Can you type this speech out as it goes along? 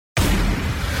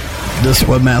This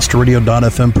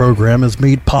WebmasterRadio.fm program is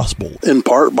made possible in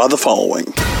part by the following.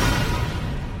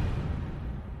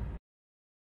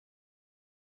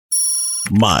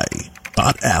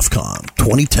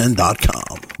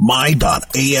 My.AFCON2010.com.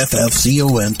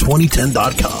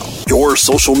 My.AFFCON2010.com. Your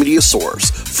social media source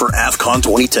for AFCON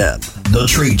 2010. The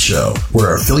trade show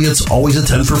where affiliates always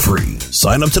attend for free.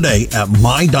 Sign up today at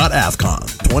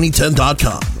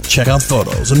my.afcon2010.com. Check out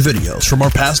photos and videos from our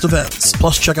past events.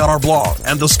 Plus check out our blog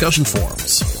and discussion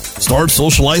forums. Start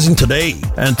socializing today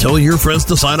and tell your friends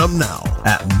to sign up now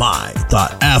at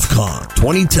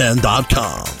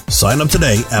my.afcon2010.com. Sign up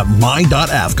today at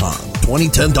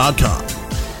my.afcon2010.com.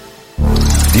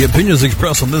 The opinions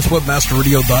expressed on this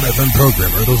WebmasterRadio.fm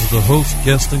program are those of the host,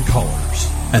 guests, and callers,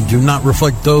 and do not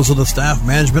reflect those of the staff,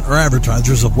 management, or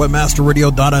advertisers of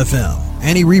WebmasterRadio.fm.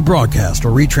 Any rebroadcast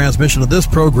or retransmission of this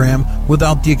program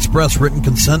without the express written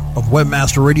consent of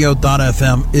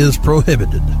WebmasterRadio.fm is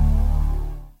prohibited.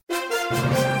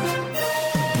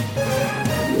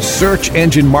 Search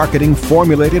engine marketing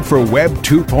formulated for Web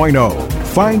 2.0.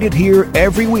 Find it here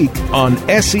every week on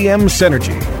SEM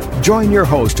Synergy. Join your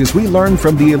host as we learn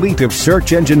from the elite of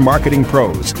search engine marketing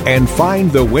pros and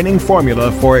find the winning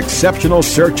formula for exceptional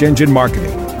search engine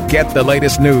marketing. Get the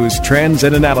latest news, trends,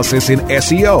 and analysis in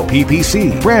SEO,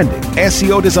 PPC, branding,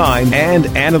 SEO design, and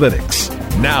analytics.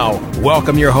 Now,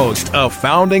 welcome your host, a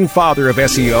founding father of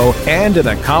SEO and an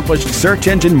accomplished search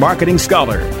engine marketing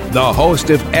scholar, the host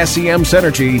of SEM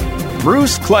Synergy,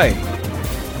 Bruce Clay.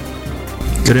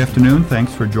 Good afternoon.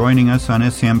 Thanks for joining us on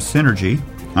SEM Synergy.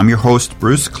 I'm your host,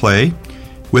 Bruce Clay.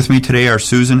 With me today are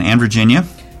Susan and Virginia.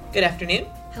 Good afternoon.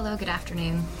 Hello, good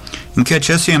afternoon. You can catch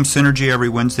SEM Synergy every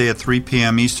Wednesday at 3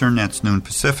 p.m. Eastern, that's noon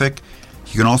Pacific.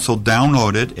 You can also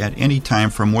download it at any time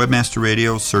from Webmaster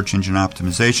Radio's Search Engine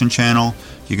Optimization channel.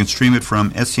 You can stream it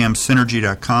from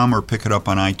semsynergy.com or pick it up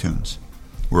on iTunes.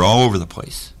 We're all over the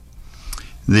place.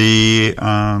 The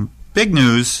big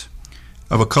news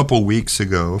of a few weeks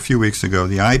ago,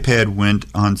 the iPad went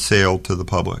on sale to the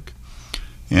public.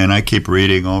 And I keep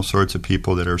reading all sorts of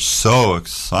people that are so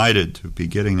excited to be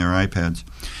getting their iPads.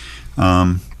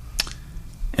 And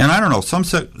I don't know, some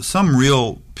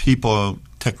real people,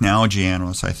 technology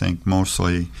analysts, I think,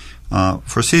 mostly,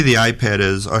 foresee the iPad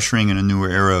as ushering in a new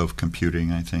era of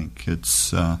computing, I think.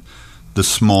 It's the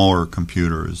smaller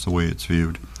computer is the way it's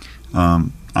viewed. I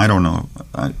don't know.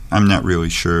 I'm not really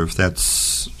sure if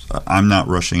that's... I'm not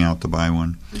rushing out to buy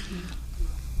one. Mm-hmm.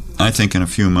 I think in a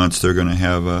few months they're going to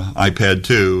have an iPad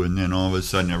 2, and then all of a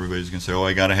sudden everybody's going to say, oh,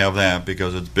 I got to have that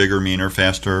because it's bigger, meaner,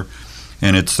 faster,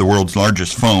 and it's the world's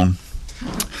largest phone.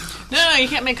 No, you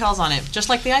can't make calls on it, just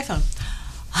like the iPhone.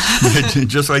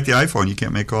 Just like the iPhone, you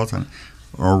can't make calls on it.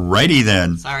 Alrighty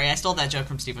then. Sorry, I stole that joke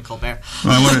from Stephen Colbert.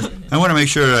 I want to make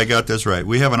sure that I got this right.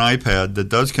 We have an iPad that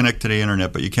does connect to the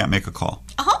internet, but you can't make a call.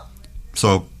 Uh-huh.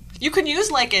 So you can use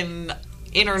like an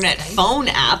internet phone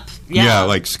app. Yeah,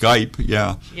 like Skype.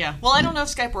 Yeah. Yeah. Well, I don't know if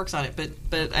Skype works on it,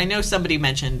 but I know somebody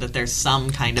mentioned that there's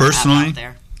some kind of Personally, app out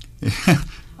there.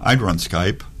 I'd run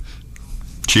Skype.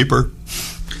 Cheaper.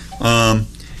 And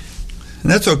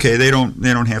that's okay. They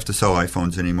don't have to sell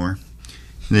iPhones anymore.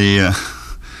 Well,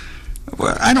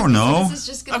 I don't know. This is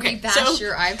just going to be bash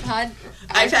your iPad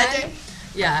day?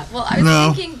 Yeah. Well, I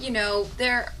was thinking,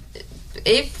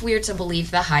 if we're to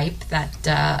believe the hype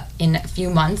that in a few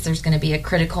months there's going to be a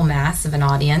critical mass of an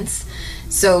audience,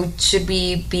 so should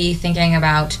we be thinking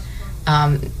about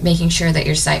making sure that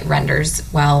your site renders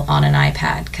well on an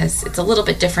iPad? Because it's a little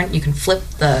bit different. You can flip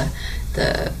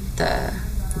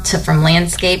from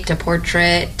landscape to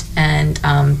portrait, and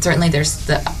certainly there's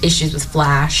the issues with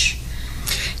Flash.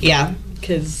 Yeah,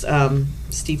 because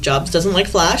Steve Jobs doesn't like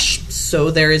Flash,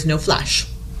 so there is no Flash.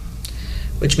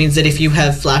 Which means that if you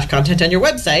have Flash content on your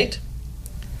website,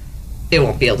 it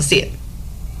won't be able to see it.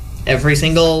 Every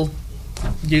single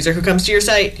user who comes to your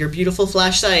site, your beautiful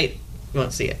Flash site, you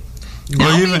won't see it.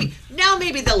 Now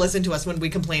maybe they'll listen to us when we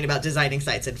complain about designing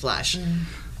sites in Flash.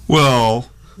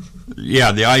 Well,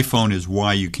 yeah, the iPhone is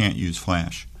why you can't use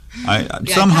Flash.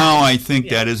 I think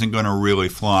that isn't going to really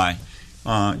fly.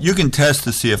 You can test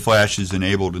to see if Flash is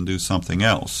enabled and do something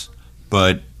else.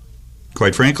 But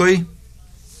quite frankly,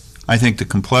 I think the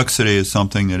complexity is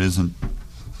something that isn't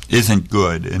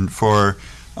good. And for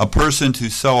a person to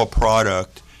sell a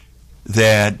product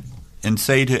and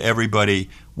say to everybody,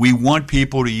 we want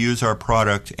people to use our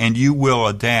product and you will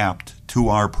adapt to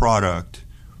our product,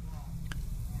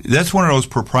 that's one of those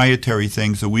proprietary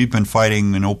things that we've been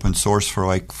fighting in open source for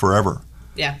like forever.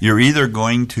 Yeah. You're either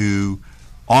going to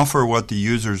offer what the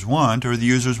users want or the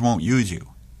users won't use you.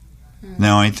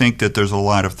 Now, I think that there's a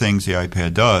lot of things the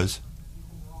iPad does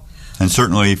And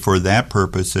certainly for that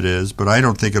purpose it is, but I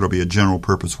don't think it'll be a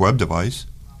general-purpose web device.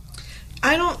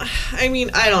 I don't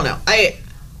know.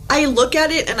 I look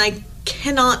at it and I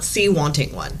cannot see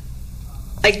wanting one.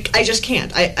 I just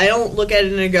can't. I don't look at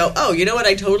it and go, oh, you know what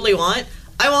I totally want?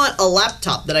 I want a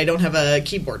laptop that I don't have a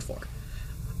keyboard for.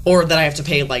 Or that I have to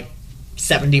pay like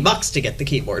 $70 to get the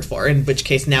keyboard for, in which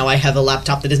case now I have a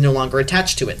laptop that is no longer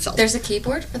attached to itself. There's a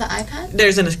keyboard for the iPad?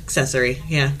 There's an accessory,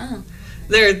 yeah. Oh.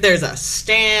 There's a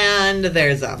stand,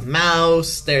 there's a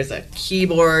mouse, there's a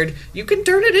keyboard. You can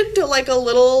turn it into like a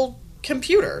little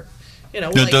computer. You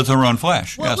know, that doesn't run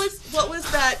Flash. What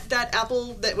was that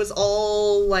Apple that was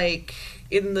all like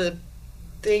in the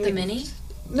thing? The Mini?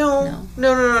 No.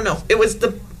 It was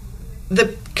the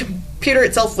computer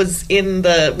itself was in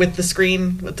with the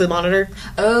screen, with the monitor.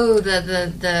 Oh,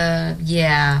 the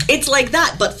yeah. It's like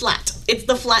that, but flat. It's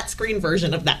the flat screen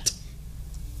version of that.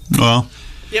 Well,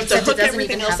 you have to hook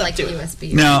everything else up to it.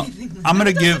 USB. Now, I'm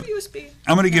going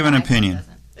to give an opinion.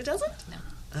 It doesn't? No.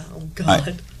 Oh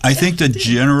God. I think the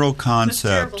general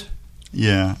concept.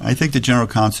 Yeah, I think the general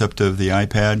concept of the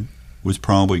iPad was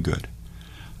probably good.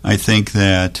 I think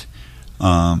that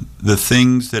the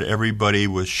things that everybody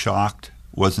was shocked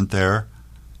wasn't there,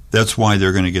 that's why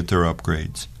they're going to get their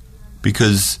upgrades.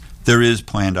 Because there is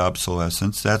planned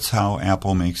obsolescence. That's how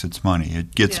Apple makes its money.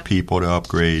 It gets people to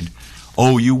upgrade.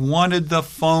 Oh, you wanted the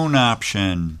phone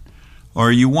option,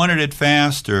 or you wanted it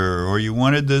faster, or you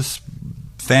wanted this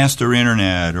faster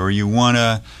internet, or you want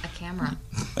a camera.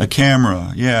 A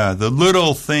camera, yeah. The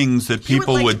little things that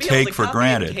people would take for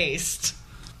granted.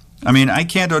 I mean, I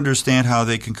can't understand how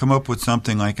they can come up with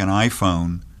something like an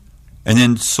iPhone and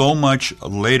then so much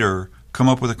later come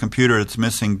up with a computer that's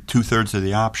missing 2/3 of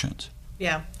the options.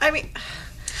 Yeah. I mean,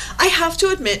 I have to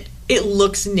admit, it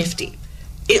looks nifty.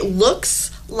 It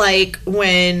looks like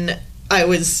when I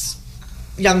was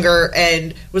younger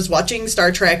and was watching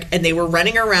Star Trek and they were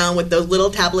running around with those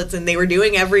little tablets and they were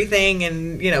doing everything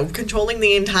and, you know, controlling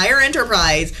the entire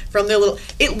Enterprise from their little...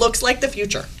 It looks like the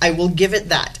future. I will give it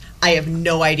that. I have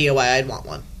no idea why I'd want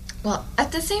one. Well,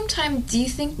 at the same time, do you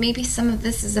think maybe some of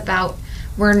this is about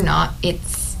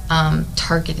its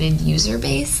targeted user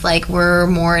base? Like, we're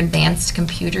more advanced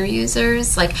computer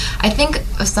users? Like, I think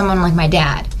of someone like my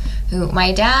dad,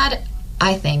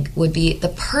 I think, would be the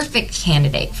perfect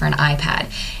candidate for an iPad.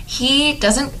 He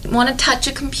doesn't want to touch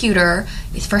a computer.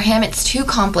 For him, it's too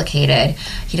complicated.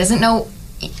 He doesn't know...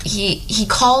 He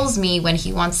calls me when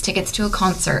he wants tickets to a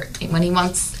concert, when he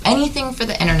wants anything for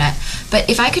the internet.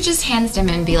 But if I could just hand him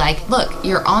and be like, look,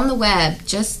 you're on the web,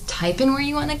 just type in where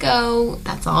you want to go,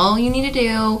 that's all you need to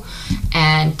do,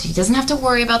 and he doesn't have to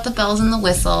worry about the bells and the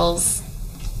whistles,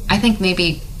 I think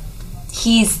maybe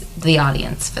he's the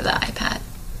audience for the iPad.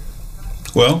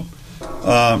 Well,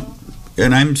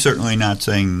 and I'm certainly not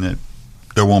saying that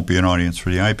there won't be an audience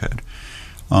for the iPad.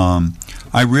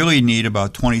 I really need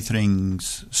about 20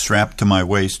 things strapped to my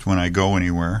waist when I go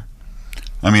anywhere.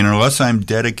 I mean, unless I'm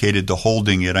dedicated to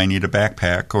holding it, I need a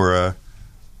backpack or a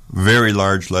very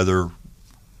large leather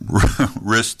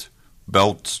wrist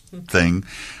belt thing.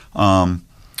 I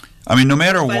mean, no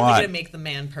matter what... Finally going to make the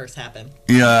man purse happen.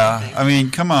 Yeah, I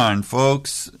mean, come on,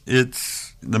 folks.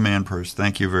 It's the man purse.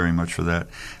 Thank you very much for that.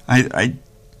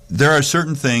 There are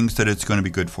certain things that it's going to be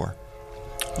good for.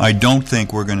 I don't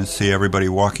think we're going to see everybody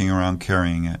walking around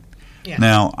carrying it. Yeah.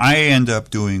 Now, I end up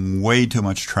doing way too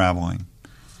much traveling.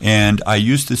 And I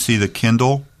used to see the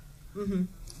Kindle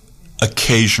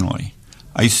occasionally.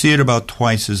 I see it about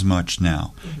twice as much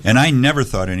now. Mm-hmm. And I never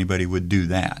thought anybody would do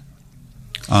that.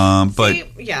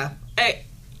 But yeah,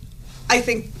 I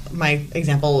think my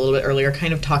example a little bit earlier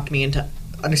kind of talked me into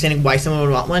understanding why someone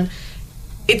would want one.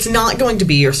 It's not going to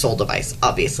be your sole device,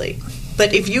 obviously.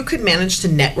 But if you could manage to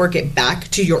network it back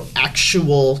to your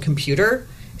actual computer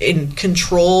and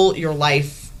control your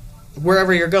life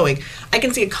wherever you're going, I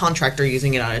can see a contractor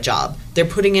using it on a job. They're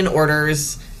putting in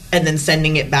orders and then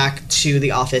sending it back to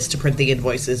the office to print the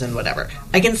invoices and whatever.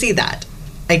 I can see that.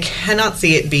 I cannot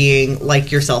see it being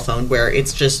like your cell phone where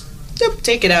it's just,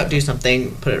 take it out, do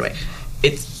something, put it away.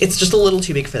 It's just a little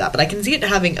too big for that. But I can see it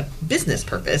having a business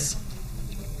purpose.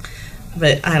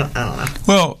 But I don't know.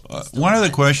 Well, one of the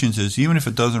questions is, even if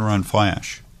it doesn't run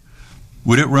Flash,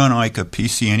 would it run like a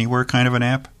PC Anywhere kind of an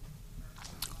app?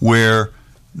 Where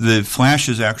the Flash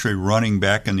is actually running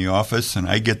back in the office and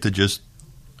I get to just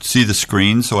see the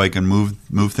screen so I can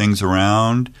move things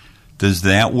around? Does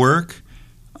that work?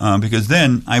 Because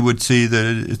then I would see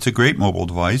that it's a great mobile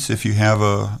device if you have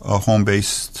a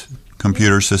home-based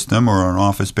computer system or an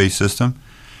office-based system.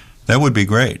 That would be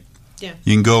great. Yeah.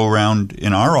 You can go around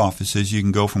in our offices. You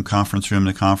can go from conference room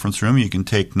to conference room. You can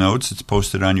take notes. It's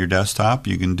posted on your desktop.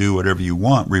 You can do whatever you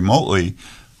want remotely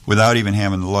without even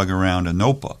having to lug around a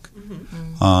notebook.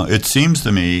 Mm-hmm. It seems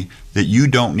to me that you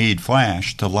don't need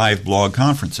Flash to live blog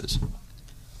conferences.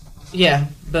 Yeah,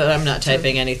 but I'm not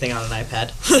typing anything on an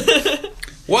iPad.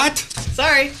 What?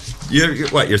 Sorry.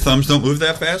 What, your thumbs don't move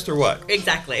that fast or what?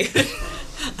 Exactly.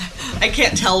 I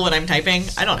can't tell when I'm typing.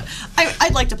 I don't know.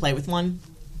 I'd like to play with one,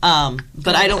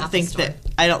 but I don't think that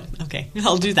I don't. Okay,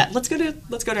 I'll do that. Let's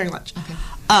go during lunch. Okay.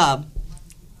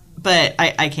 But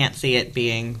I can't see it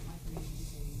being,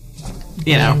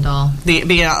 End all.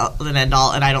 being an end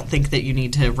all, and I don't think that you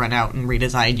need to run out and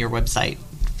redesign your website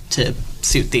to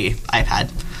suit the iPad.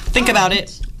 Think about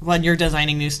it when you're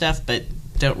designing new stuff, but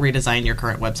don't redesign your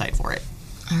current website for it.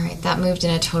 All right, that moved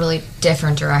in a totally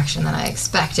different direction than I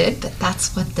expected, but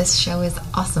that's what this show is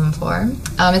awesome for.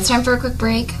 It's time for a quick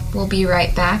break. We'll be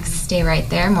right back. Stay right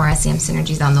there. More SEM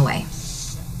Synergies on the way.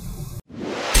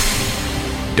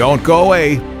 Don't go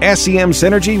away. SEM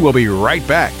Synergy will be right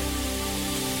back.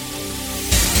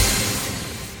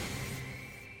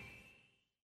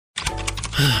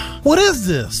 What is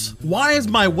this? Why is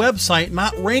my website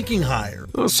not ranking higher?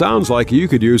 Well, sounds like you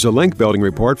could use a link building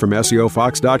report from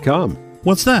SEOFox.com.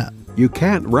 What's that? You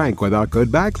can't rank without good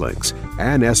backlinks.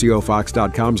 And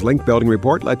SEOFox.com's link building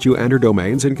report lets you enter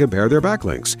domains and compare their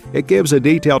backlinks. It gives a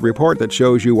detailed report that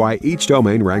shows you why each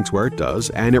domain ranks where it does,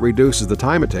 and it reduces the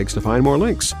time it takes to find more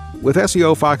links. With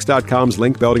SEOFox.com's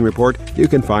link building report, you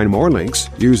can find more links,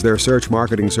 use their search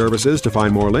marketing services to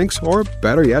find more links, or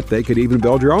better yet, they could even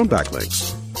build your own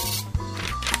backlinks.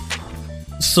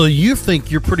 So you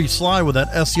think you're pretty sly with that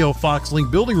SEO Fox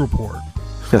link building report?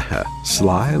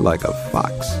 Sly like a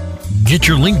fox. Get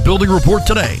your link building report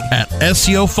today at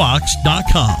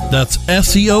SEOFox.com. That's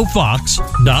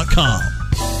SEOFox.com.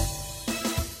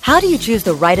 How do you choose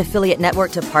the right affiliate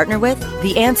network to partner with?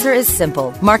 The answer is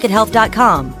simple.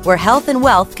 MarketHealth.com, where health and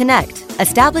wealth connect.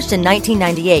 Established in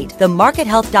 1998, the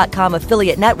MarketHealth.com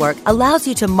affiliate network allows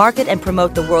you to market and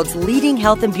promote the world's leading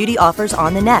health and beauty offers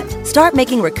on the net. Start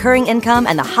making recurring income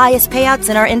and the highest payouts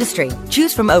in our industry.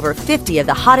 Choose from over 50 of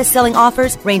the hottest selling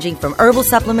offers, ranging from herbal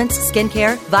supplements,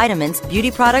 skincare, vitamins, beauty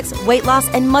products, weight loss,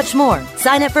 and much more.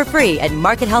 Sign up for free at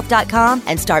MarketHealth.com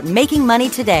and start making money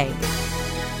today.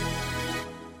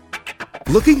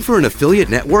 Looking for an affiliate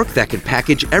network that can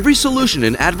package every solution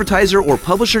an advertiser or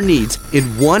publisher needs in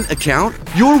one account?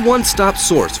 Your one-stop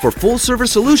source for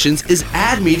full-service solutions is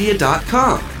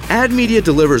AdMedia.com. AdMedia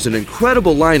delivers an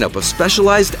incredible lineup of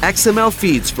specialized XML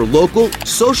feeds for local,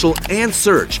 social, and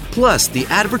search, plus the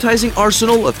advertising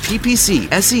arsenal of PPC,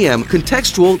 SEM,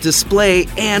 contextual, display,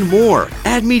 and more.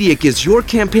 AdMedia gives your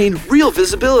campaign real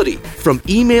visibility, from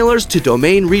emailers to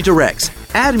domain redirects.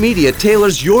 AdMedia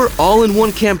tailors your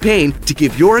all-in-one campaign to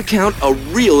give your account a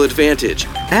real advantage.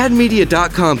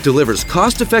 AdMedia.com delivers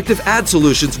cost-effective ad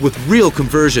solutions with real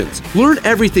conversions. Learn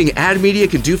everything AdMedia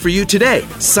can do for you today.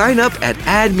 Sign up at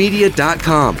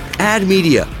AdMedia.com.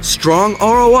 AdMedia, strong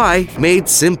ROI made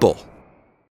simple.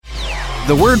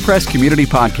 The WordPress Community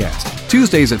Podcast,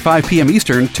 Tuesdays at 5 p.m.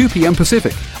 Eastern, 2 p.m.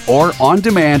 Pacific, or on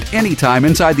demand anytime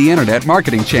inside the Internet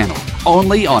Marketing Channel,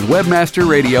 only on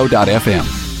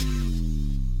webmasterradio.fm.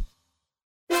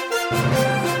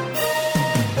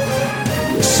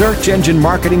 Search engine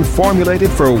marketing formulated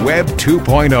for Web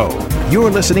 2.0. You're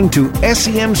listening to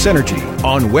SEM Synergy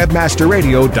on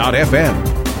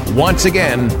webmasterradio.fm. Once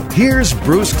again, here's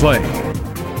Bruce Clay.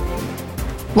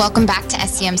 Welcome back to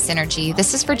SEM Synergy.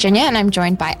 This is Virginia, and I'm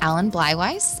joined by Alan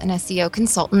Bleiweiss, an SEO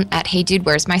consultant at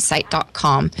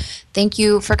HeyDudeWhere'sMySite.com. Thank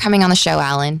you for coming on the show,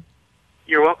 Alan.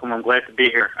 You're welcome. I'm glad to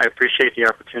be here. I appreciate the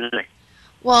opportunity.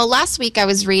 Well, last week I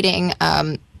was reading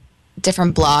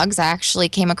different blogs. I actually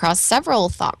came across several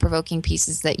thought-provoking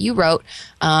pieces that you wrote,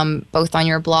 both on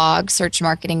your blog,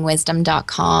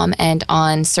 searchmarketingwisdom.com, and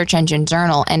on Search Engine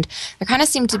Journal. And there kind of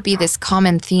seemed to be this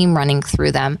common theme running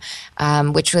through them,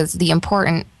 which was the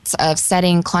importance of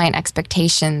setting client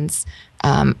expectations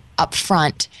up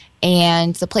front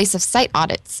and the place of site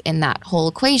audits in that whole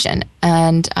equation.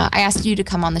 And I asked you to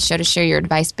come on the show to share your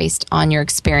advice based on your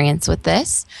experience with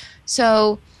this.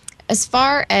 So as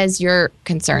far as you're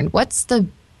concerned, what's the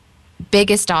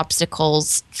biggest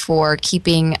obstacles for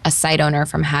keeping a site owner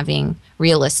from having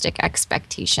realistic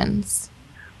expectations?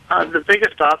 The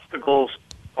biggest obstacles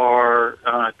are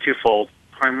twofold.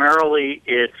 Primarily,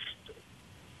 it's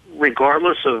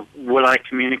regardless of what I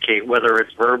communicate, whether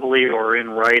it's verbally or in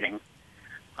writing,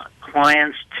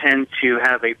 clients tend to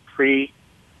have a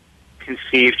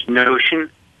preconceived notion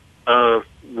of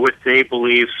what they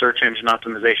believe search engine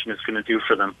optimization is going to do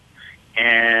for them.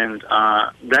 And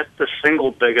that's the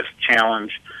single biggest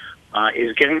challenge,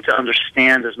 is getting to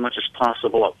understand as much as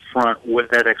possible up front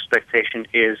what that expectation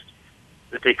is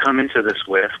that they come into this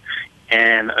with,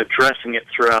 and addressing it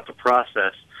throughout the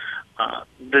process.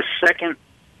 The second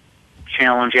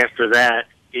challenge after that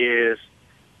is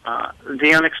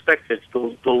the unexpected,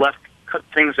 the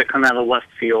things that come out of left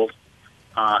field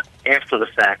after the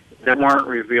fact that weren't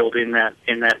revealed in that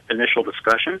initial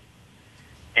discussion,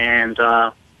 and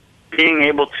being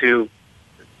able to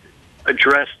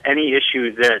address any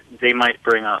issue that they might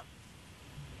bring up.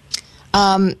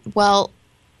 Well,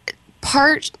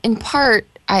 in part,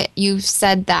 you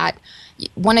said that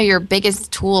one of your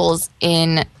biggest tools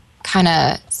in kind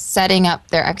of setting up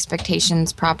their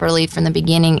expectations properly from the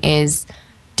beginning is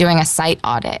doing a site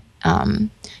audit.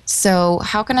 So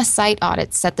how can a site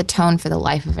audit set the tone for the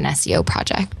life of an SEO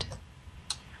project?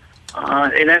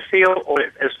 An SEO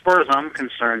audit, as far as I'm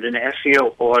concerned, an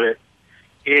SEO audit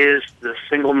is the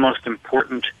single most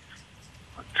important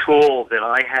tool that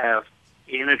I have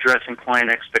in addressing client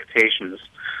expectations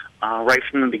right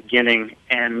from the beginning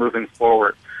and moving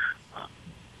forward.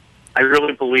 I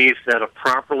really believe that a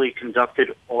properly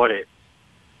conducted audit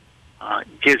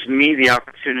gives me the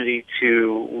opportunity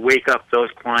to wake up those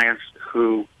clients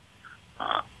who,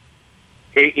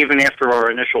 even after our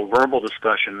initial verbal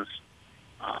discussions,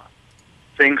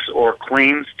 thinks or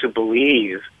claims to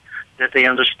believe that they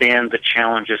understand the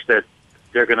challenges that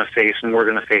they're going to face and we're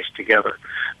going to face together.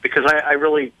 Because I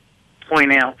really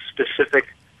point out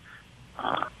specific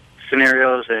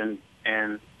scenarios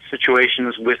and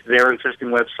situations with their existing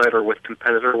website or with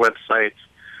competitor websites,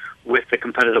 with the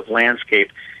competitive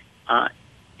landscape.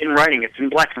 In writing, it's in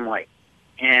black and white.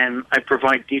 And I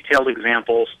provide detailed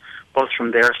examples, both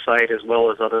from their site as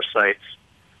well as other sites,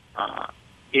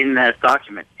 in that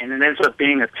document. And it ends up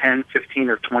being a 10, 15,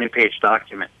 or 20-page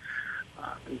document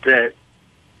that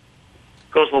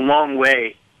goes a long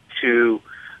way to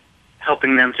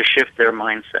helping them to shift their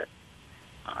mindset.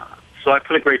 So I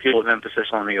put a great deal of emphasis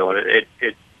on the audit.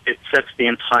 It sets the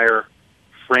entire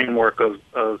framework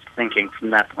of thinking from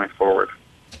that point forward.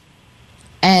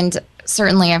 And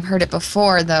certainly I've heard it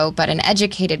before, though, but an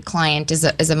educated client is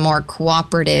a more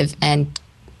cooperative and,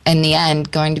 in the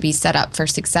end, going to be set up for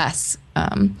success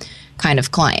kind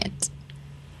of client.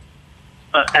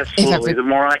 Absolutely. The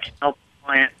more I can help the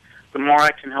client, the more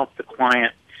I can help the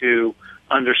client to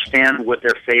understand what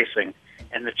they're facing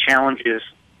and the challenges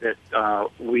that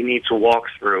we need to walk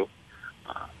through.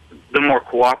 The more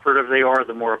cooperative they are,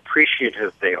 the more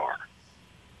appreciative they are.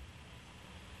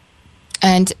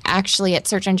 And actually, at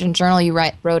Search Engine Journal, you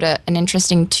wrote an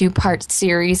interesting 2-part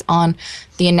series on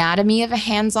the anatomy of a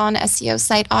hands-on SEO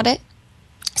site audit.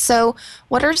 So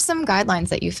what are some guidelines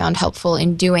that you found helpful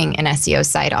in doing an SEO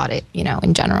site audit,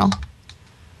 in general?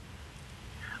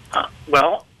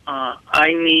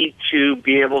 I need to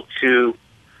be able to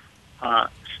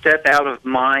step out of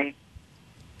my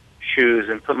shoes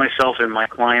and put myself in my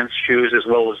client's shoes as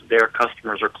well as their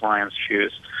customers or clients'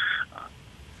 shoes.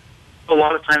 A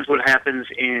lot of times what happens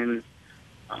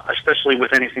especially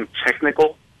with anything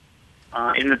technical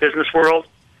in the business world,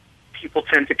 people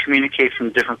tend to communicate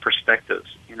from different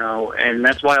perspectives, and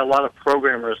that's why a lot of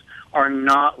programmers are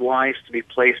not wise to be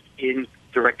placed in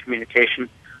direct communication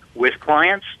with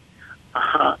clients.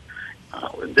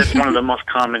 That's one of the most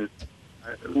common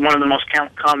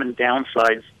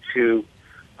downsides to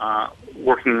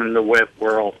working in the web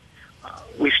world.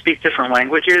 We speak different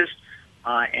languages,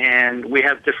 and we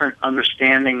have different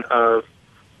understanding of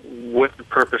what the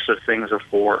purpose of things are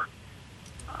for.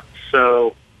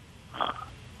 So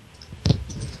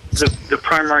the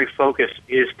primary focus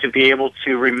is to be able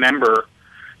to remember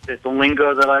that the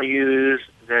lingo that I use,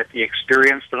 that the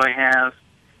experience that I have,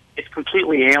 it's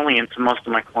completely alien to most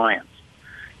of my clients.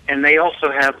 And they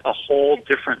also have a whole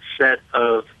different set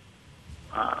of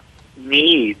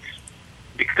needs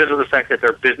because of the fact that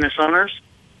they're business owners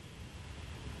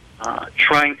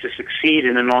trying to succeed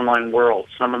in an online world.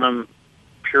 Some of them,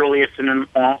 purely it's in an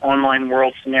online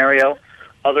world scenario.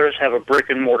 Others have a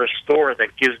brick-and-mortar store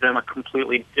that gives them a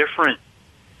completely different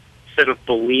set of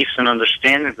beliefs and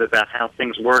understandings about how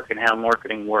things work and how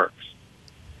marketing works.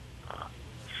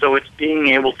 So it's being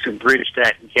able to bridge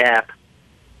that gap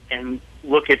and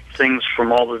look at things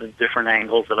from all of the different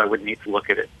angles that I would need to look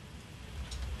at it.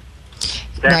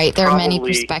 Right, there are many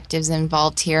perspectives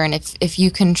involved here, and if you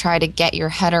can try to get your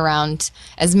head around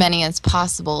as many as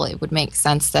possible, it would make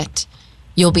sense that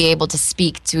you'll be able to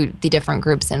speak to the different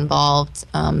groups involved.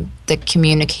 The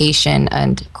communication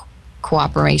and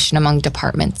cooperation among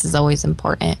departments is always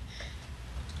important.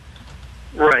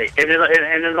 Right, and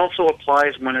it also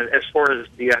applies as far as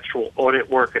the actual audit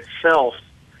work itself.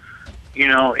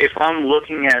 If I'm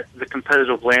looking at the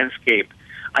competitive landscape,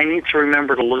 I need to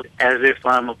remember to look as if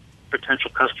I'm a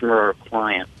potential customer or a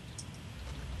client.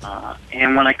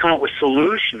 And when I come up with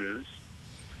solutions,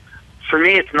 for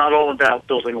me, it's not all about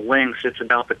building links. It's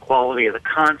about the quality of the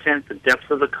content, the depth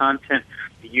of the content,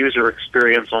 the user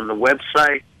experience on the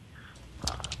website.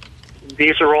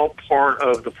 These are all part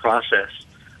of the process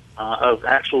of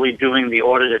actually doing the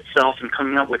audit itself and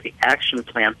coming up with the action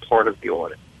plan part of the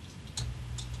audit.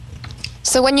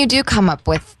 So when you do come up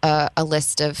with a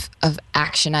list of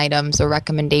action items or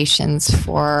recommendations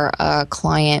for a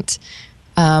client,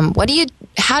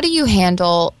 how do you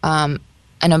handle an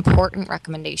important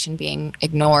recommendation being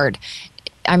ignored?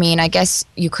 I mean, I guess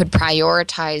you could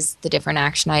prioritize the different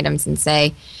action items and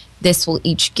say this will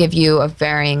each give you a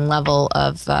varying level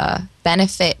of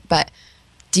benefit, but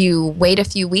do you wait a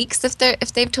few weeks if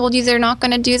they've told you they're not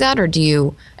going to do that, or do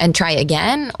you try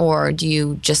again, or do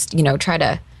you just try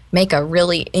to make a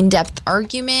really in-depth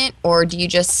argument, or do you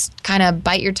just kind of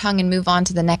bite your tongue and move on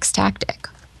to the next tactic?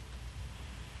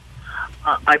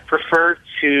 I prefer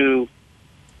to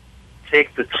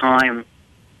take the time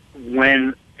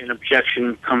when an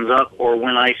objection comes up or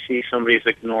when I see somebody's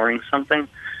ignoring something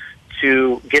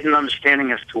to get an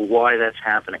understanding as to why that's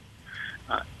happening.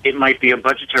 It might be a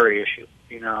budgetary issue.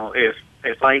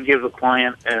 If I give a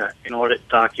client an audit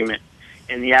document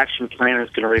and the action plan is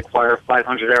going to require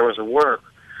 500 hours of work,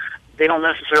 they don't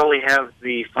necessarily have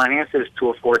the finances to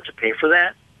afford to pay for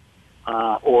that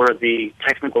or the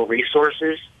technical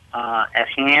resources at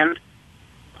hand,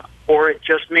 or it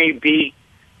just may be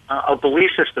a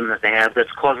belief system that they have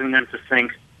that's causing them to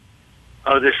think,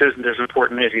 oh, this isn't as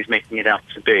important as he's making it out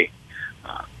to be.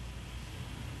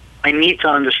 I need to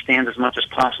understand as much as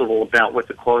possible about what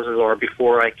the causes are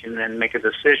before I can then make a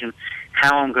decision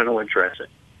how I'm going to address it.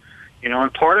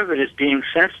 And part of it is being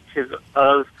sensitive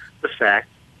of the fact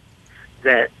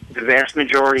that the vast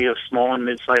majority of small and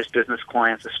mid-sized business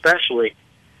clients especially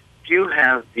do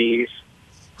have these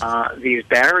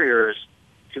barriers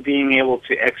to being able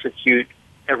to execute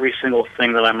every single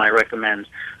thing that I might recommend.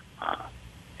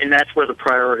 And that's where the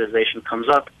prioritization comes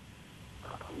up.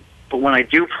 But when I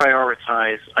do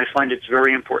prioritize, I find it's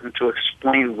very important to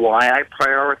explain why I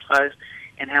prioritize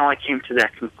and how I came to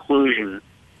that conclusion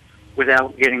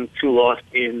without getting too lost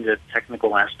in the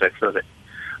technical aspects of it.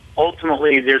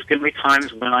 Ultimately, there's going to be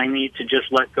times when I need to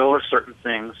just let go of certain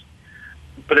things.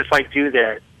 But if I do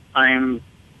that, I'm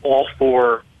all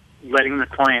for letting the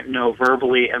client know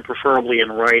verbally and preferably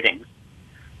in writing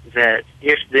that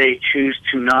if they choose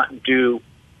to not do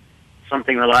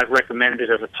something that I've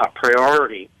recommended as a top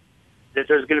priority, that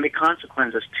there's going to be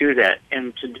consequences to that,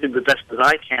 and to do the best that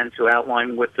I can to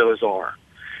outline what those are.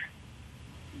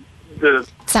 The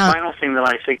final thing that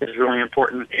I think is really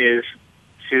important is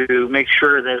to make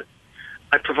sure that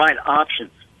I provide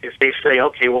options. If they say,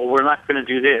 okay, well, we're not going to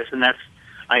do this, and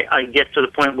I get to the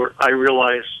point where I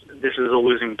realize this is a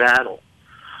losing battle,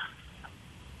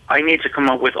 I need to come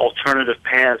up with alternative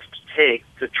paths to take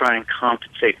to try and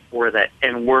compensate for that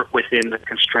and work within the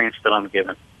constraints that I'm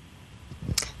given.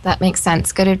 That makes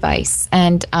sense. Good advice.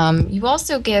 And you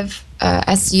also give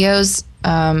SEOs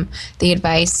the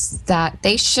advice that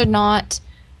they should not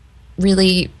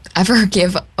really ever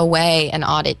give away an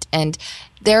audit. And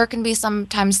there can be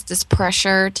sometimes this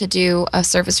pressure to do a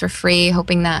service for free,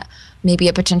 hoping that maybe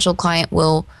a potential client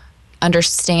will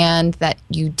understand that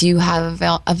you do have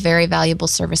a very valuable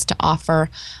service to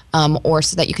offer, or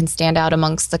so that you can stand out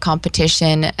amongst the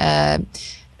competition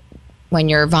when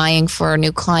you're vying for a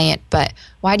new client. But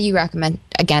why do you recommend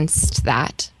against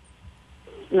that?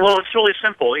 Well, it's really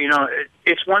simple.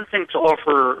 It's one thing to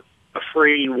offer a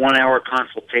free 1-hour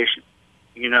consultation.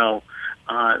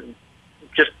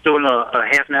 Just doing a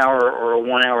half an hour or a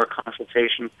 1-hour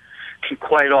consultation can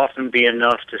quite often be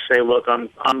enough to say, look,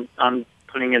 I'm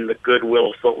putting in the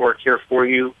goodwill footwork here for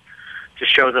you to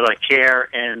show that I care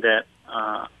and that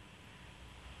I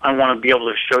want to be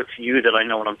able to show to you that I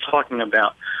know what I'm talking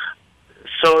about.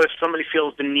 So if somebody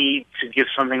feels the need to give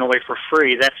something away for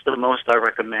free, that's the most I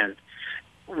recommend.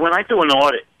 When I do an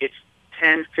audit, it's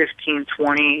 10, 15,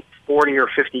 20, 40, or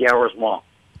 50 hours long.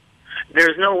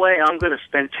 There's no way I'm going to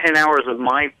spend 10 hours of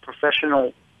my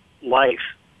professional life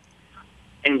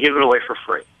and give it away for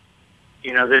free.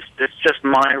 That's just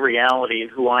my reality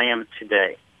and who I am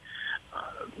today.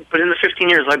 But in the 15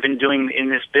 years I've been doing in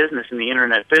this business, in the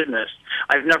internet business,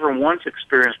 I've never once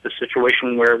experienced a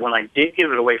situation where when I did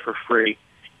give it away for free,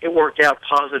 it worked out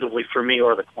positively for me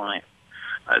or the client.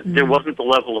 There wasn't the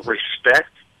level of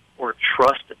respect or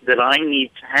trust that I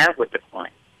need to have with the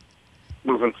client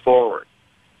moving forward.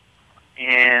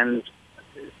 And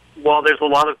while there's a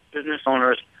lot of business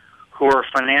owners who are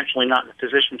financially not in a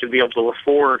position to be able to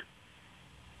afford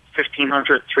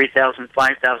 $1,500, $3,000,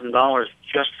 $5,000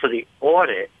 just for the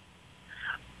audit,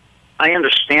 I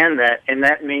understand that, and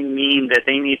that may mean that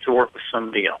they need to work with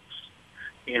somebody else.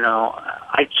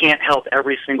 I can't help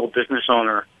every single business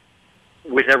owner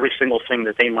with every single thing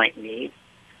that they might need.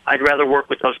 I'd rather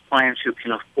work with those clients who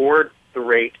can afford the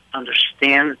rate,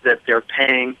 understand that they're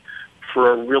paying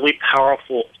for a really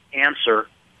powerful answer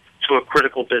to a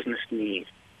critical business need.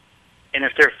 And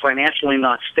if they're financially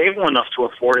not stable enough to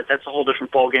afford it, that's a whole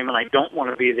different ballgame, and I don't want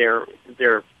to be their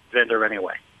vendor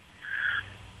anyway.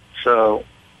 So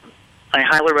I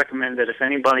highly recommend that if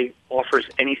anybody offers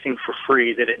anything for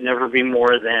free, that it never be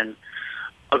more than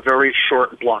a very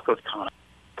short block of time.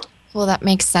 Well, that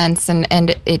makes sense,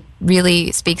 and it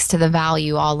really speaks to the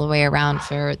value all the way around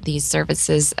for these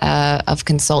services of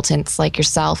consultants like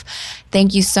yourself.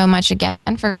 Thank you so much again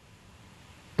for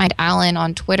Alan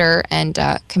on Twitter and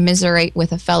commiserate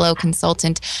with a fellow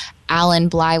consultant, Alan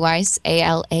Bleiweiss,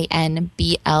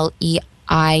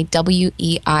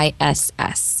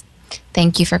 AlanBleiweiss.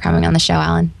 Thank you for coming on the show,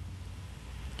 Alan.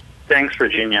 Thanks,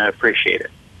 Virginia. I appreciate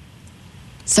it.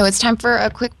 So it's time for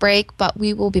a quick break, but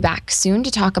we will be back soon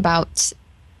to talk about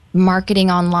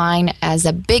marketing online as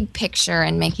a big picture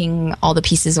and making all the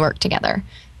pieces work together.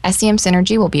 SEM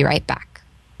Synergy will be right back.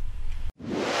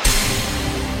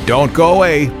 Don't go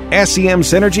away. SEM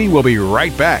Synergy will be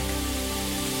right back.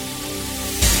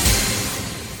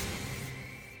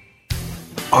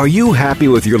 Are you happy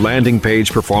with your landing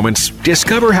page performance?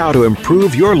 Discover how to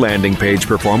improve your landing page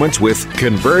performance with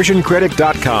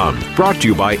ConversionCritic.com. Brought to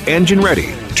you by Engine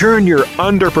Ready. Turn your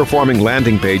underperforming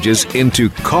landing pages into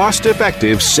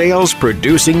cost-effective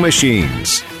sales-producing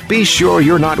machines. Be sure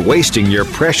you're not wasting your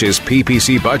precious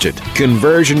PPC budget.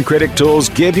 Conversion Critic tools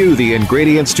give you the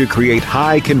ingredients to create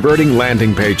high-converting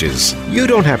landing pages. You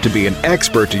don't have to be an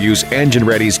expert to use Engine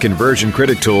Ready's Conversion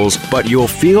Critic tools, but you'll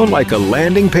feel like a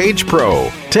landing page pro.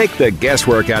 Take the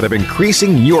guesswork out of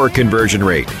increasing your conversion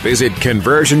rate. Visit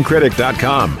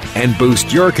ConversionCritic.com and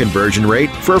boost your conversion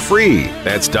rate for free.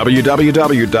 That's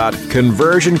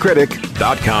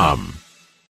www.ConversionCritic.com.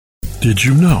 Did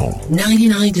you know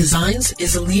 99 Designs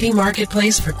is a leading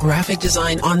marketplace for graphic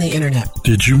design on the internet?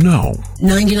 Did you know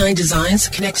 99 Designs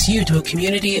connects you to a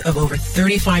community of over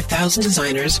 35,000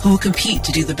 designers who will compete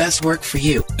to do the best work for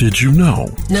you? Did you know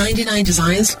 99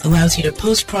 Designs allows you to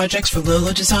post projects for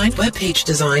logo design, webpage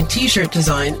design, t-shirt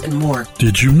design, and more?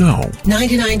 Did you know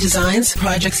 99 Designs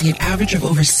projects see an average of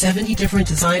over 70 different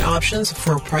design options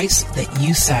for a price that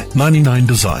you set? 99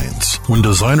 Designs. When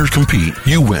designers compete,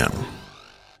 you win.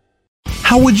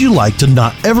 How would you like to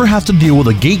not ever have to deal with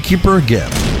a gatekeeper again?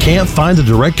 Can't find a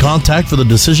direct contact for the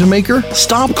decision maker?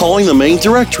 Stop calling the main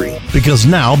directory, because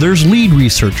now there's Lead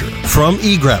Researcher from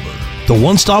eGrabber, the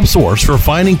one-stop source for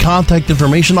finding contact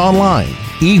information online.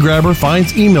 eGrabber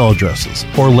finds email addresses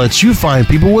or lets you find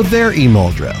people with their email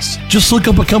address. Just look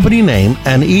up a company name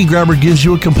and eGrabber gives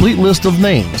you a complete list of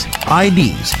names,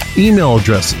 IDs, email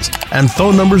addresses, and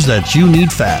phone numbers that you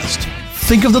need fast.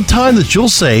 Think of the time that you'll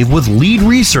save with Lead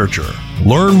Researcher.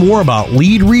 Learn more about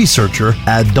Lead Researcher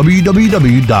at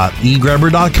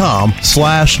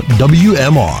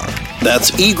www.egrabber.com/WMR.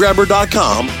 That's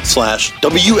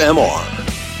egrabber.com/WMR.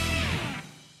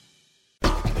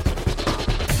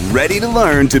 Ready to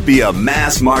learn to be a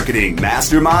mass marketing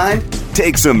mastermind?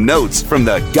 Take some notes from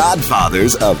the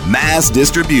godfathers of mass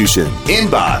distribution.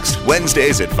 Inboxed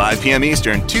Wednesdays at 5 p.m.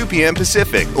 Eastern, 2 p.m.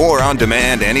 Pacific, or on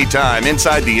demand anytime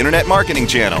inside the Internet Marketing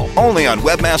Channel, only on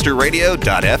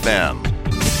webmasterradio.fm.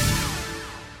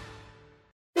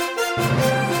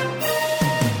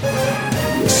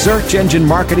 Search engine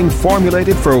marketing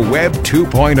formulated for Web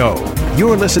 2.0.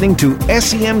 You're listening to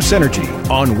SEM Synergy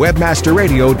on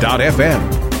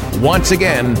webmasterradio.fm. Once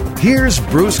again, here's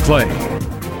Bruce Clay.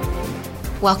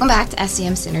 Welcome back to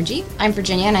SEM Synergy. I'm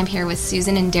Virginia, and I'm here with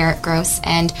Susan and Derek Gross.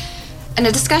 And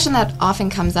a discussion that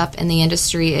often comes up in the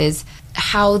industry is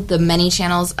how the many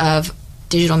channels of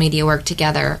digital media work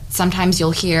together. Sometimes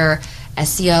you'll hear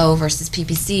SEO versus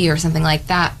PPC or something like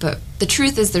that, but the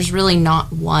truth is there's really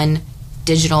not one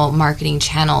digital marketing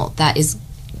channel that is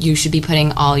you should be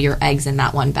putting all your eggs in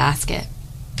that one basket.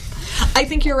 I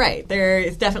think you're right. There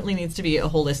definitely needs to be a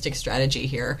holistic strategy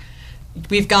here.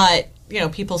 We've got,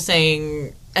 people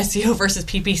saying SEO versus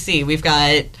PPC. We've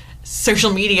got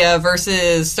social media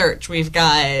versus search. We've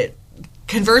got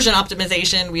conversion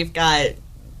optimization. We've got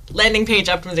landing page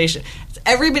optimization.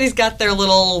 Everybody's got their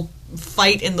little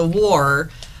fight in the war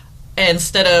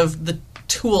instead of the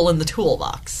tool in the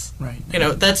toolbox. Right.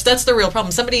 That's the real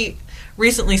problem. Somebody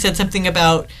recently said something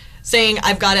about saying,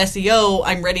 I've got SEO,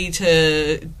 I'm ready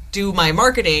to do my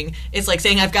marketing is like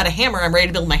saying I've got a hammer, I'm ready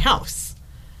to build my house.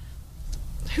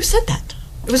 Who said that?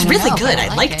 It was really good.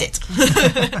 I liked it.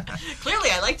 Clearly,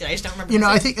 I liked it. I just don't remember.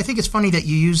 I think it's funny that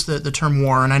you use the term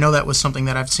war, and I know that was something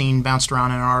that I've seen bounced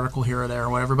around in an article here or there or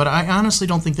whatever, but I honestly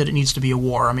don't think that it needs to be a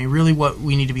war. I mean, really what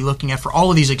we need to be looking at for all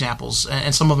of these examples,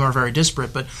 and some of them are very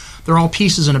disparate, but they're all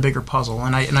pieces in a bigger puzzle,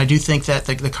 and I do think that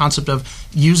the concept of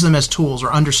use them as tools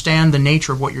or understand the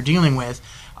nature of what you're dealing with,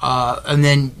 and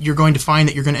then you're going to find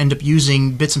that you're going to end up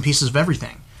using bits and pieces of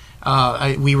everything.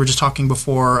 We were just talking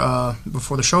before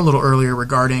the show a little earlier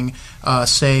regarding,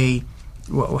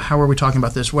 how are we talking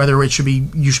about this? Whether you should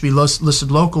be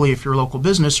listed locally if you're a local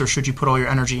business, or should you put all your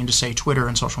energy into, say, Twitter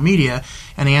and social media?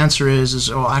 And the answer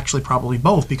is actually probably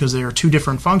both, because they are two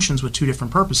different functions with two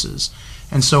different purposes.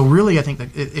 And so really I think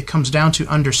that it comes down to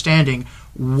understanding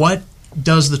what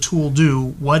does the tool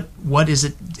do, what is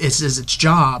its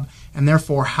job, and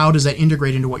therefore how does that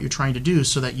integrate into what you're trying to do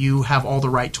so that you have all the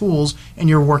right tools and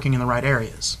you're working in the right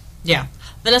areas. Yeah.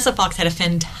 Vanessa Fox had a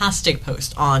fantastic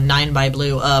post on 9 by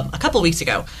Blue a couple weeks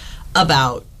ago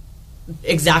about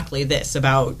exactly this,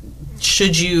 about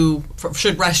should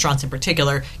restaurants in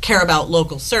particular care about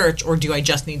local search, or do I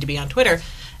just need to be on Twitter?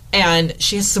 And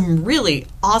she has some really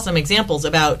awesome examples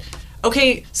about,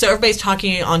 okay, so everybody's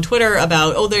talking on Twitter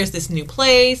about, there's this new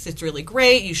place, it's really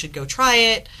great, you should go try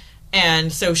it.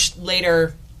 And so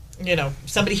later,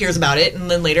 somebody hears about it, and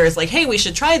then later is like, hey, we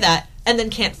should try that, and then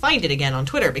can't find it again on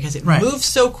Twitter because it moves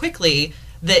so quickly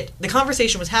that the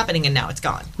conversation was happening and now it's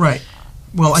gone. Right.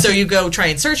 Well, so you go try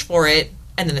and search for it,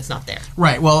 and then it's not there.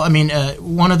 Right. Well, I mean,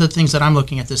 one of the things that I'm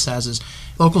looking at this as is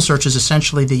local search is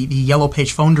essentially the yellow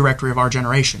page phone directory of our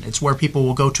generation. It's where people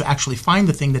will go to actually find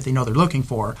the thing that they know they're looking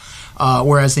for,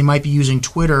 whereas they might be using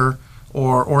Twitter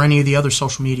or any of the other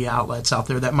social media outlets out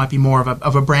there that might be more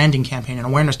of a branding campaign, an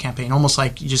awareness campaign, almost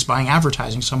like just buying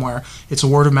advertising somewhere. It's a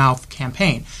word-of-mouth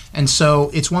campaign. And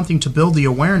so it's one thing to build the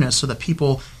awareness so that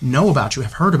people know about you,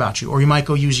 have heard about you, or you might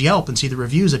go use Yelp and see the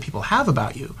reviews that people have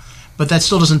about you. But that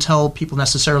still doesn't tell people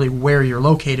necessarily where you're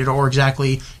located or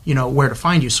exactly, where to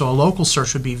find you. So a local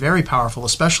search would be very powerful,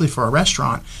 especially for a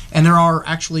restaurant. And there are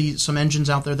actually some engines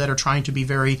out there that are trying to be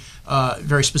very,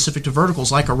 very specific to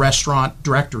verticals, like a restaurant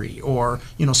directory or,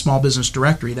 small business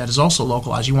directory that is also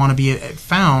localized. You want to be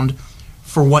found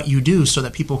for what you do so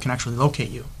that people can actually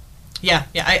locate you. Yeah,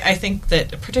 I think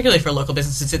that particularly for local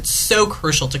businesses, it's so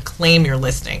crucial to claim your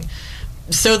listing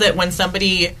so that when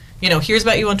somebody hears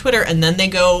about you on Twitter, and then they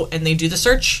go and they do the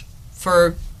search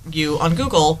for you on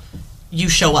Google, you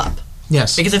show up.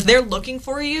 Yes. Because if they're looking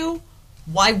for you,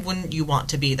 why wouldn't you want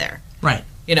to be there? Right.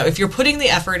 If you're putting the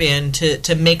effort in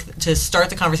to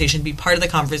start the conversation, be part of the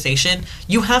conversation,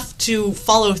 you have to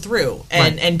follow through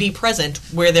and be present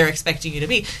where they're expecting you to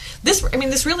be.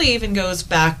 This really even goes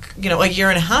back, a year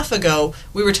and a half ago,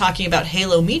 we were talking about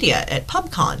Halo Media at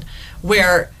PubCon,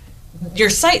 where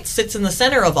your site sits in the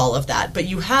center of all of that, but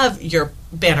you have your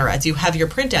banner ads, you have your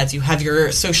print ads, you have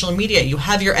your social media, you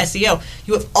have your SEO.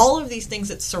 You have all of these things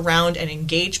that surround and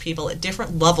engage people at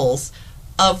different levels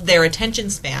of their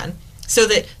attention span so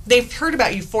that they've heard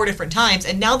about you 4 different times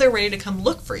and now they're ready to come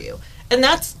look for you. And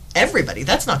that's everybody.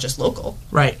 That's not just local.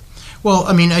 Right. Well,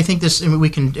 I think we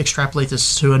can extrapolate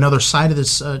this to another side of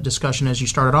this discussion as you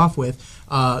started off with.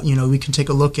 We can take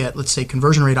a look at, let's say,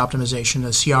 conversion rate optimization,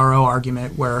 the CRO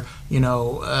argument where,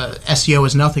 SEO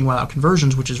is nothing without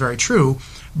conversions, which is very true.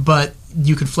 But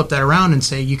you could flip that around and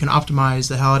say you can optimize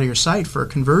the hell out of your site for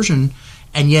conversion,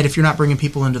 and yet if you're not bringing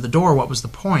people into the door, what was the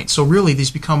point? So really these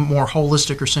become more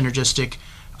holistic or synergistic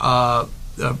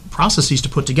processes to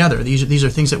put together. These are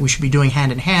things that we should be doing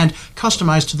hand in hand,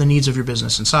 customized to the needs of your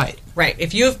business and site. Right.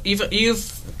 If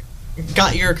you've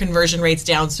got your conversion rates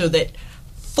down so that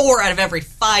 4 out of every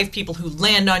 5 people who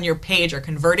land on your page are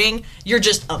converting, you're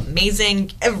just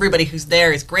amazing. Everybody who's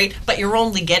there is great, but you're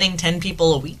only getting 10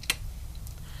 people a week.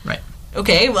 Right.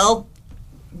 Okay, well,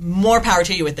 more power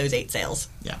to you with those 8 sales.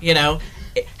 Yeah.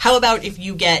 How about if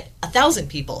you get 1,000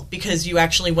 people because you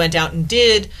actually went out and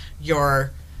did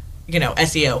your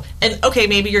SEO. And okay,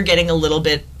 maybe you're getting a little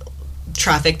bit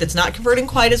traffic that's not converting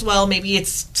quite as well. Maybe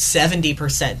it's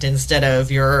 70% instead of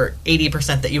your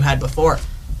 80% that you had before.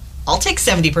 I'll take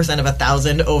 70% of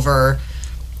 1,000 over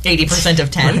 80%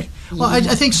 of 10. Right. Well, I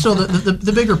think still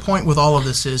the bigger point with all of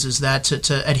this is that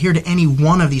to adhere to any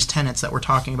one of these tenets that we're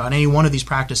talking about, any one of these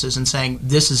practices and saying,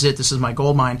 this is it, this is my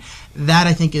gold mine, that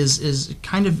I think is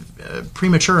kind of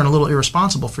premature and a little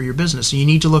irresponsible for your business. So you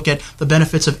need to look at the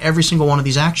benefits of every single one of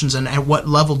these actions and at what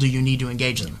level do you need to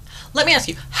engage them. Let me ask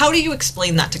you, how do you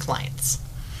explain that to clients?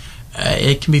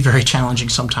 It can be very challenging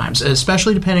sometimes,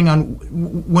 especially depending on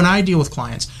when I deal with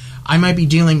clients. I might be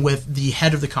dealing with the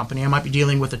head of the company. I might be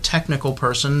dealing with a technical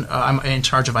person. I'm in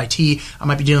charge of IT. I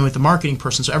might be dealing with the marketing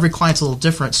person. So every client's a little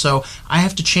different. So I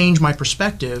have to change my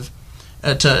perspective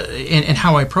in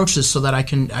how I approach this so that I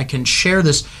can share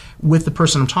this with the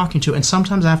person I'm talking to, and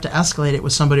sometimes I have to escalate it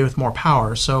with somebody with more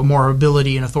power, so more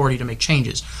ability and authority to make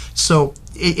changes. So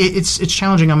it's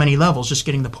challenging on many levels, just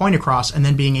getting the point across and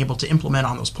then being able to implement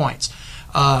on those points.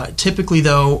 Typically,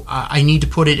 though, I need to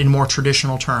put it in more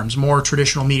traditional terms, more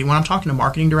traditional media. When I'm talking to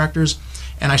marketing directors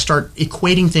and I start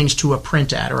equating things to a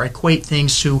print ad or equate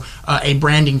things to a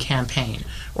branding campaign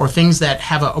or things that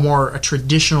have a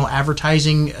traditional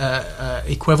advertising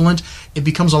equivalent, it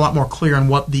becomes a lot more clear on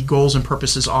what the goals and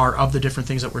purposes are of the different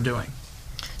things that we're doing.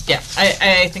 Yeah,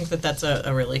 I think that's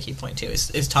a really key point, too,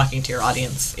 is talking to your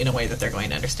audience in a way that they're going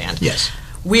to understand. Yes.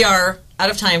 We are out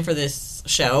of time for this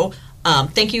show.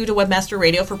 Thank you to Webmaster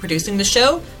Radio for producing the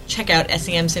show. Check out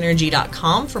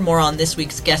semsynergy.com for more on this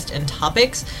week's guest and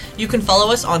topics. You can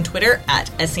follow us on Twitter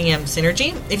at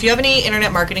semsynergy. If you have any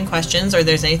internet marketing questions or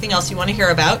there's anything else you want to hear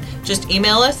about, just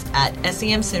email us at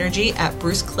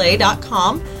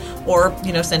semsynergy@bruceclay.com or,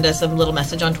 send us a little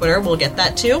message on Twitter. We'll get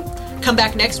that too. Come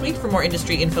back next week for more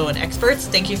industry info and experts.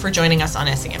 Thank you for joining us on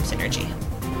SEM Synergy.